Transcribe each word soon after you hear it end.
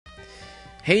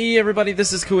Hey everybody,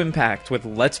 this is KuuImpact with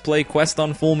Let's Play Quest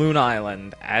on Full Moon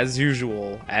Island. As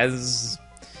usual, as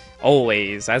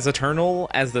always, as eternal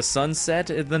as the sunset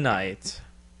in the night.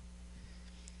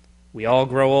 We all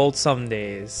grow old some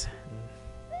days,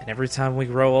 and every time we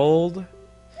grow old,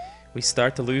 we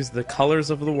start to lose the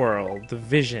colors of the world, the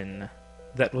vision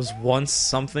that was once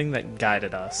something that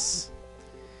guided us.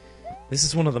 This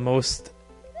is one of the most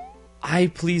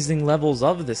eye-pleasing levels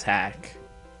of this hack.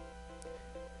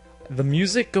 The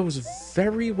music goes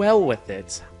very well with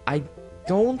it. I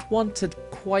don't want to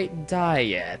quite die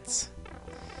yet.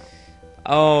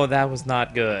 Oh, that was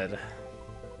not good.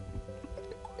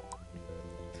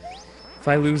 If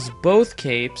I lose both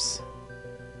capes,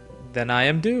 then I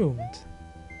am doomed.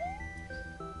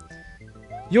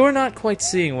 You're not quite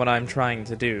seeing what I'm trying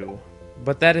to do,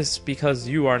 but that is because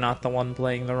you are not the one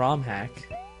playing the ROM hack.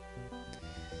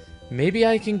 Maybe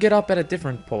I can get up at a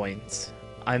different point.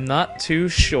 I'm not too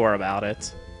sure about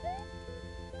it.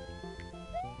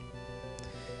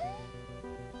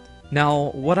 Now,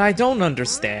 what I don't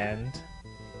understand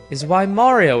is why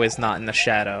Mario is not in the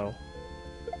shadow.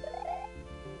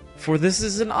 For this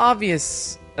is an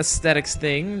obvious aesthetics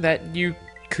thing that you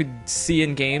could see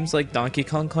in games like Donkey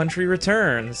Kong Country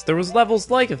Returns. There was levels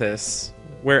like this,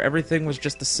 where everything was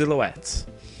just a silhouette.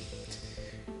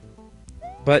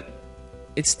 But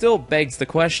it still begs the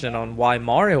question on why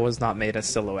Mario was not made a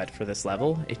silhouette for this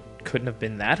level. It couldn't have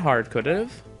been that hard, could it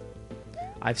have?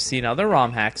 I've seen other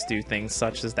ROM hacks do things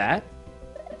such as that.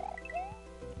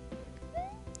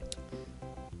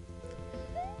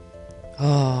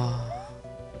 I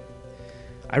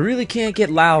really can't get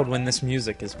loud when this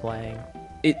music is playing.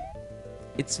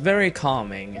 It's very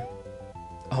calming.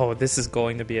 Oh, this is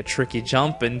going to be a tricky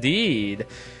jump indeed.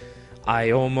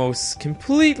 I almost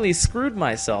completely screwed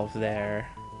myself there.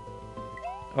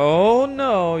 Oh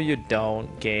no, you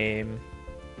don't, game.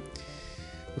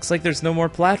 Looks like there's no more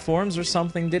platforms or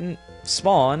something didn't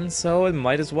spawn, so I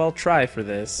might as well try for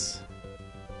this.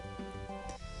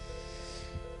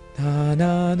 Na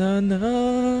na na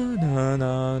na na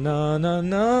na na na na na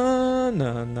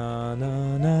na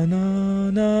na na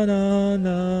na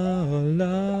na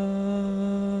na.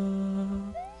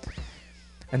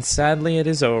 And sadly it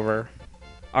is over.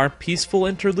 Our peaceful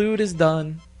interlude is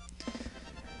done.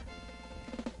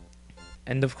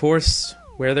 And of course,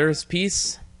 where there is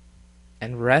peace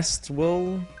and rest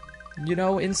will,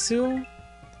 ensue.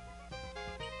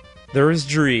 There is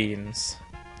dreams.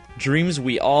 Dreams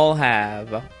we all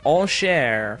have, all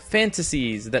share,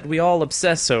 fantasies that we all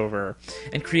obsess over,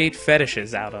 and create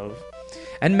fetishes out of.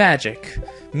 And magic.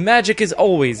 Magic is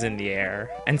always in the air.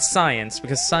 And science,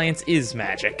 because science is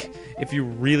magic, if you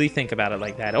really think about it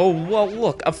like that. Oh, well,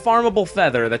 look, a farmable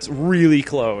feather that's really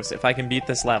close, if I can beat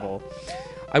this level.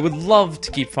 I would love to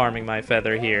keep farming my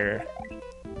feather here.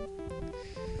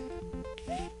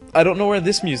 I don't know where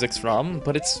this music's from,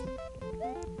 but it's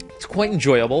quite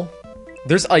enjoyable.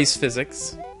 There's ice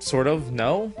physics, sort of,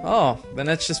 no? Oh, then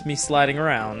that's just me sliding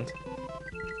around.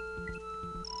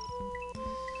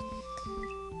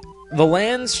 The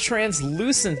land's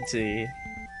translucency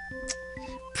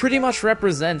pretty much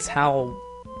represents how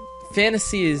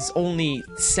fantasy is only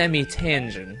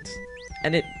semi-tangent,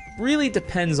 and it really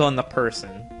depends on the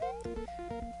person.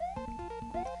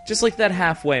 Just like that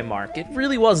halfway mark, it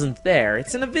really wasn't there.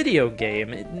 It's in a video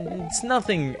game. It's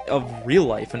nothing of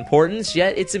real-life importance,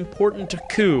 yet it's important to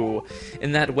Ku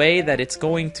in that way that it's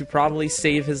going to probably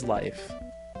save his life.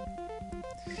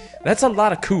 That's a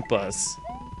lot of Koopas.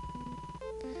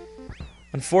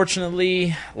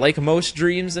 Unfortunately, like most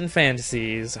dreams and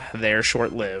fantasies, they're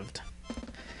short-lived.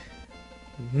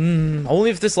 Only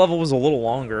if this level was a little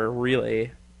longer,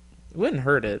 really. It wouldn't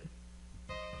hurt it.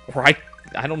 Or I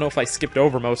don't know if I skipped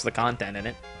over most of the content in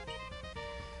it.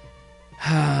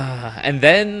 And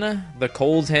then, the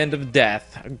cold hand of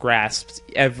death grasps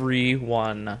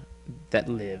everyone that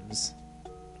lives.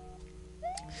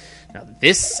 Now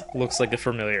this looks like a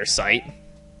familiar sight.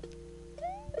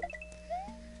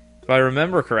 If I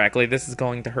remember correctly, this is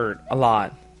going to hurt a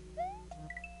lot.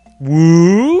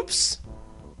 Whoops!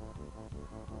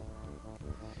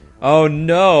 Oh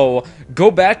no!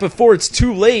 Go back before it's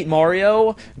too late,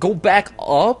 Mario! Go back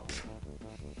up?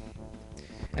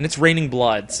 And it's raining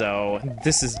blood, so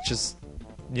this is just,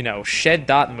 shed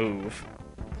dot move.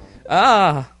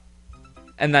 Ah!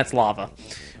 And that's lava.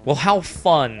 Well, how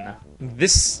fun.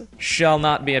 This shall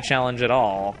not be a challenge at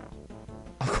all.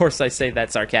 Of course I say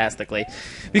that sarcastically,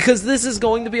 because this is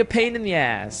going to be a pain in the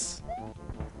ass.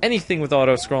 Anything with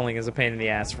auto-scrolling is a pain in the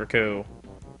ass for Ku.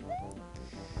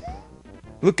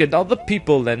 Look at all the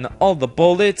people and all the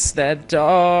bullets that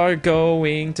are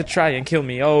going to try and kill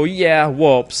me. Oh yeah,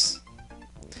 whoops.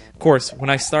 course, when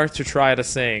I start to try to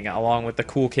sing along with the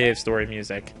cool cave story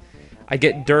music, I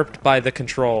get derped by the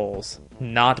controls,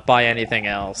 not by anything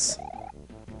else.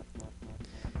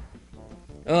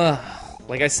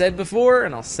 Like I said before,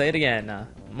 and I'll say it again,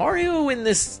 Mario in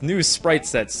this new sprite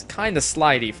set's kinda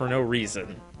slidey for no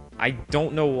reason. I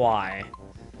don't know why.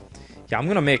 Yeah, I'm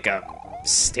gonna make a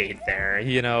state there,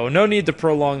 you know, no need to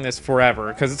prolong this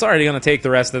forever, because it's already gonna take the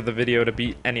rest of the video to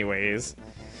beat anyways.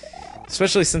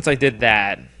 Especially since I did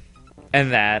that,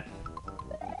 and that.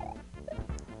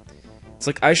 It's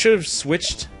like, I should have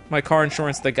switched my car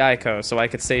insurance to Geico so I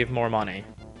could save more money.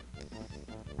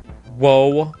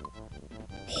 Whoa.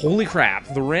 Holy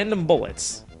crap, the random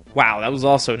bullets. Wow, that was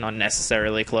also not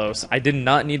necessarily close. I did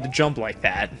not need to jump like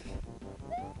that.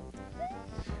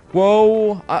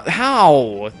 Whoa,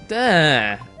 how?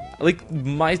 Duh. Like,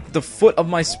 the foot of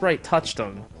my sprite touched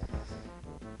him.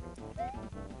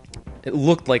 It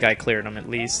looked like I cleared him, at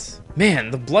least.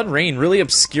 Man, the blood rain really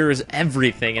obscures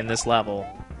everything in this level.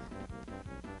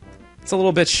 It's a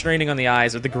little bit straining on the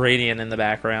eyes with the gradient in the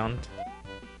background.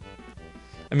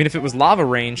 I mean, if it was lava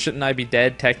rain, shouldn't I be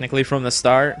dead, technically, from the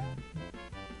start?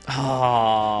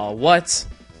 Oh, what?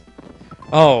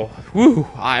 Oh, whew,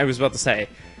 I was about to say.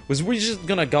 Was we just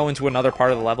gonna go into another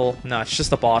part of the level? No, it's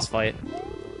just a boss fight.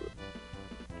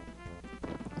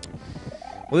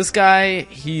 Well, this guy,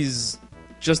 he's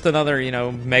just another, you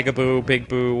know, Mega Boo, Big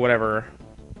Boo, whatever.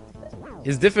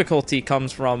 His difficulty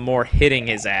comes from more hitting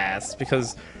his ass,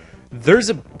 because there's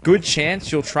a good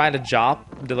chance you'll try to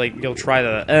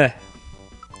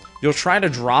you'll try to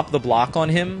drop the block on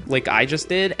him, like I just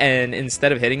did, and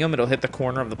instead of hitting him, it'll hit the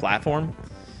corner of the platform.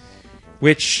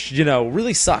 Which, you know,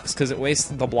 really sucks, because it wastes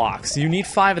the blocks. You need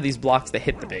 5 of these blocks to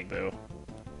hit the Big Boo.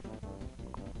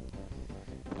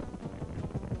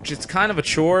 Which is kind of a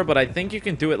chore, but I think you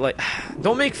can do it like...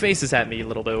 Don't make faces at me,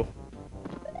 little Boo.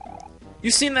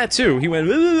 You've seen that too. He went...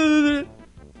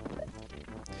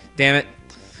 Damn it.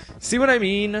 See what I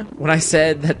mean when I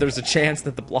said that there's a chance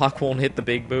that the block won't hit the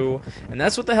Big Boo? And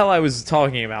that's what the hell I was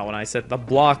talking about when I said the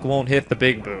block won't hit the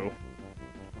Big Boo.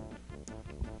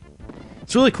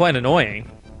 It's really quite annoying.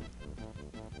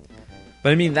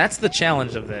 But I mean, that's the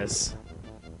challenge of this.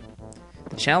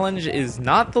 The challenge is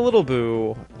not the little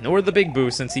Boo, nor the Big Boo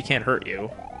since he can't hurt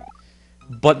you,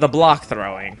 but the block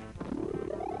throwing.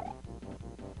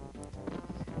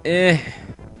 Meh?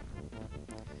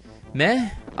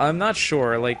 I'm not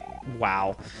sure, like,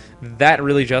 wow. That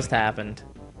really just happened.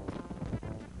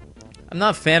 I'm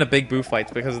not a fan of Big Boo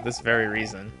fights because of this very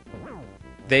reason.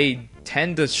 They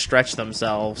tend to stretch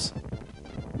themselves.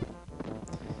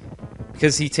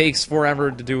 Because he takes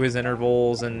forever to do his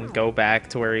intervals and go back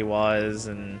to where he was,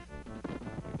 and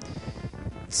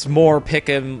it's more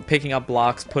picking up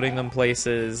blocks, putting them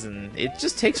places, and it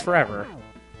just takes forever.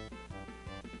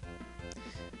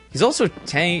 He's also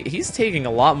he's taking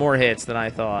a lot more hits than I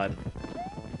thought.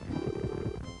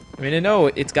 I mean, I know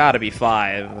it's gotta be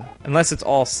 5, unless it's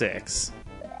all 6.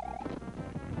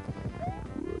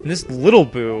 And this little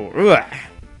Boo, ugh.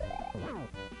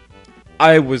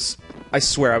 I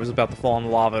swear I was about to fall in the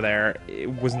lava there.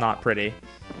 It was not pretty.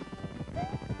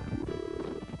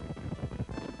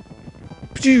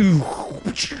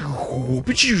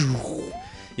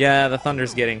 Yeah, the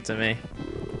thunder's getting to me.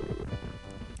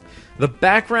 The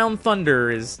background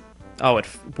thunder is... Oh,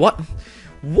 what?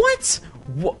 What?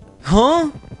 What?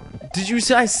 Huh? Did you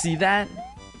guys see that?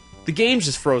 The game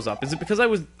just froze up. Is it because I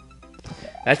was...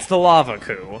 That's the lava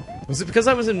Kuu. Was it because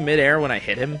I was in midair when I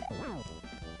hit him?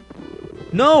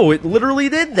 No, it literally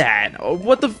did that. Oh,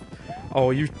 what the?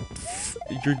 Oh, you're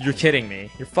kidding me.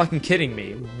 You're fucking kidding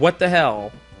me. What the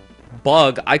hell?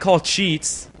 Bug. I call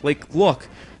cheats. Like, look,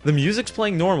 the music's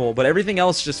playing normal, but everything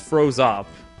else just froze up,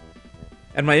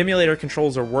 and my emulator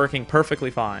controls are working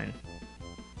perfectly fine.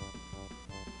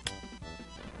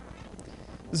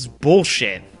 This is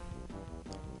bullshit.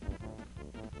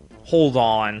 Hold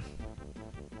on.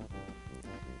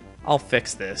 I'll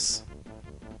fix this.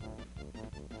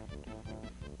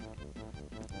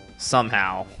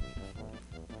 Somehow.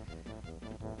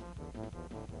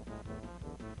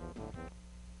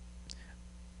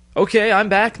 Okay, I'm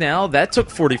back now. That took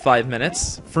 45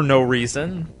 minutes for no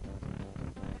reason.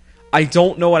 I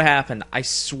don't know what happened. I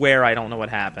swear I don't know what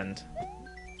happened.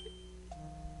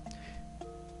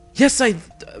 Yes,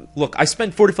 look, I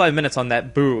spent 45 minutes on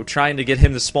that Boo trying to get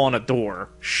him to spawn a door.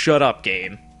 Shut up,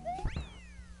 game.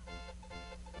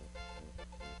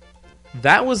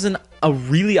 That was a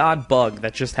really odd bug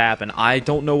that just happened. I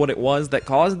don't know what it was that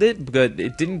caused it, but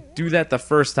it didn't do that the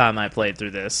first time I played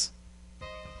through this.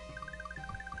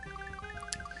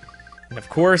 And of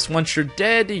course, once you're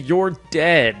dead, you're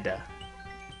dead.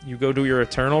 You go to your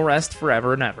eternal rest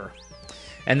forever and ever.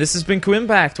 And this has been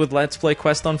KuuImpact with Let's Play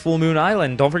Quest on Full Moon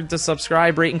Island. Don't forget to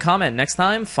subscribe, rate, and comment. Next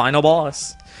time, final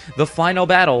boss. The final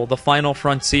battle, the final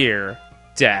frontier.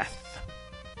 Death.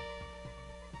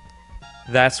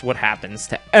 That's what happens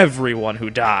to everyone who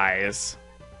dies.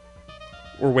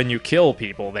 Or when you kill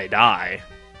people, they die.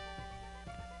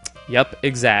 Yep,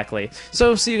 exactly.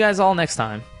 So, see you guys all next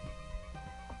time.